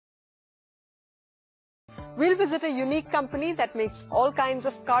We'll visit a unique company that makes all kinds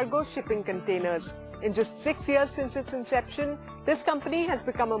of cargo shipping containers. In just 6 years since its inception, this company has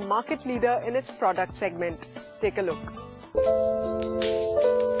become a market leader in its product segment. Take a look.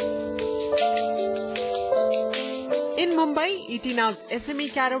 In Mumbai, ET Now's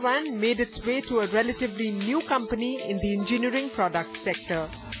SME caravan made its way to a relatively new company in the engineering products sector.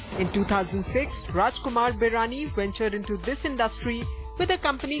 In 2006, Rajkumar Berani ventured into this industry with a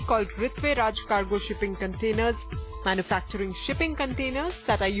company called Ritveyraaj Cargo Shipping Containers, manufacturing shipping containers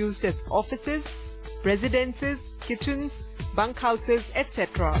that are used as offices, residences, kitchens, bunk houses,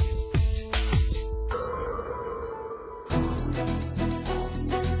 etc.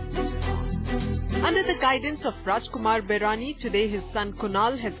 Under the guidance of Rajkumar Berani, today his son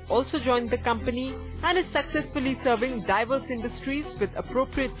Kunal has also joined the company and is successfully serving diverse industries with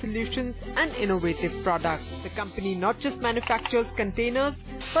appropriate solutions and innovative products. The company not just manufactures containers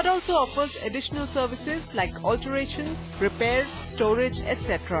but also offers additional services like alterations, repair, storage,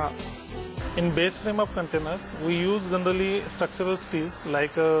 etc. In base frame of containers, we use generally structural steels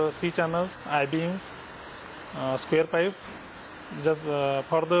like C-channels, I-beams, square pipes. Just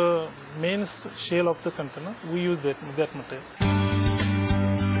for the main shell of the container, we use that material.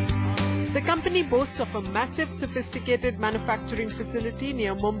 The company boasts of a massive sophisticated manufacturing facility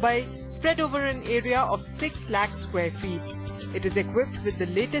near Mumbai spread over an area of 6 lakh square feet. It is equipped with the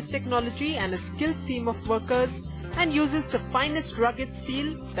latest technology and a skilled team of workers and uses the finest rugged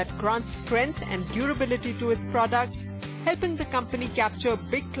steel that grants strength and durability to its products, helping the company capture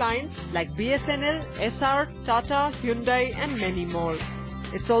big clients like BSNL, Essar, TATA, Hyundai and many more.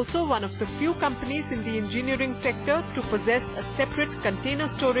 It's also one of the few companies in the engineering sector to possess a separate container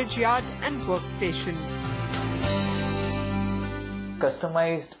storage yard and workstation.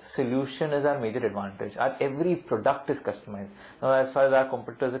 Customized solution is our major advantage. Every product is customized. Now, as far as our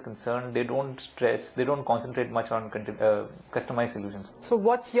competitors are concerned, they don't concentrate much on customized solutions. So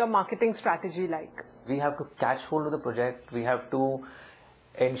what's your marketing strategy like? We have to catch hold of the project. We have to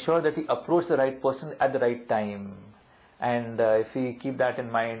ensure that we approach the right person at the right time. And if we keep that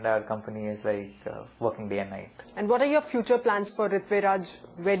in mind, our company is like working day and night. And what are your future plans for Ritveyraaj?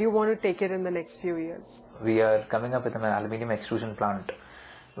 Where do you want to take it in the next few years? We are coming up with an aluminium extrusion plant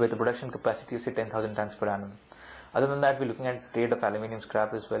with a production capacity of say 10,000 tons per annum. Other than that, we're looking at trade of aluminium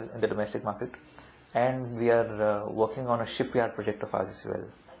scrap as well in the domestic market. And we are working on a shipyard project of ours as well.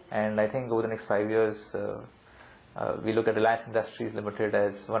 And I think over the next 5 years, we look at Reliance Industries Limited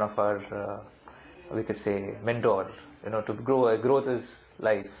as one of our, we could say, mentor. You know, to grow, growth is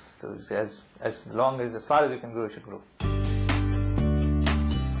life. So as far as you can grow, you should grow.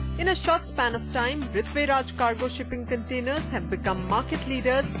 In a short span of time, Ritveyraaj Cargo Shipping Containers have become market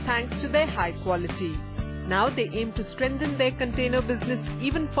leaders thanks to their high quality. Now they aim to strengthen their container business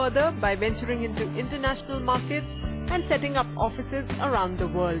even further by venturing into international markets and setting up offices around the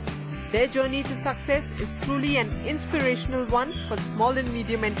world. Their journey to success is truly an inspirational one for small and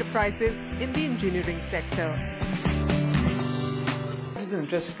medium enterprises in the engineering sector. This is an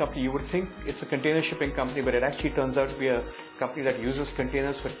interesting company. You would think it's a container shipping company, but it actually turns out to be a company that uses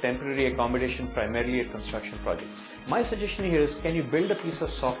containers for temporary accommodation, primarily at construction projects. My suggestion here is, can you build a piece of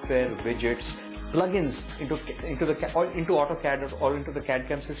software, widgets, plugins into AutoCAD or into the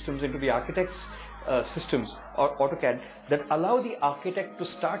CAD/CAM systems, into the architect's systems or AutoCAD, that allow the architect to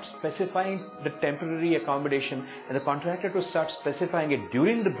start specifying the temporary accommodation and the contractor to start specifying it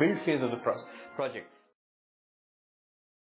during the build phase of the project.